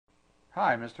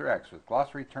Hi, Mr. X with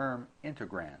glossary term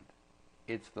integrand.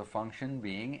 It's the function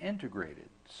being integrated.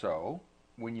 So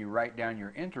when you write down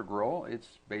your integral, it's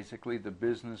basically the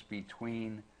business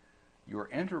between your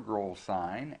integral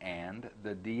sign and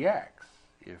the dx,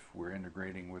 if we're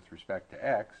integrating with respect to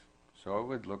x. So it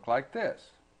would look like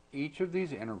this. Each of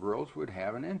these integrals would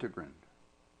have an integrand.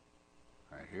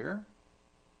 Right here,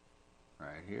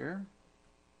 right here.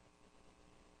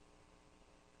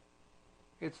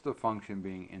 It's the function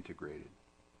being integrated.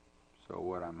 So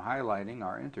what I'm highlighting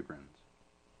are integrands.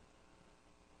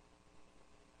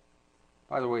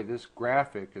 By the way, this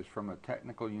graphic is from a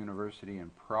technical university in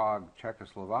Prague,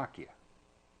 Czechoslovakia.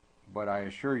 But I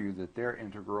assure you that their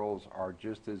integrals are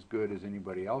just as good as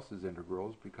anybody else's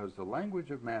integrals because the language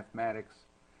of mathematics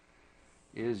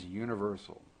is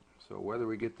universal. So whether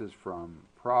we get this from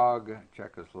Prague,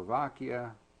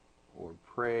 Czechoslovakia, or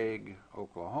Prague,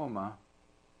 Oklahoma,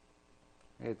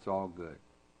 it's all good.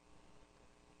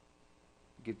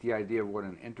 Get the idea of what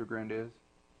an integrand is?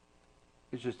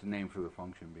 It's just a name for the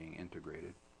function being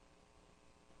integrated.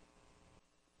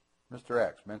 Mr.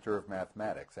 X, Mentor of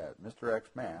Mathematics at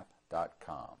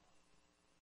mrxmath.com.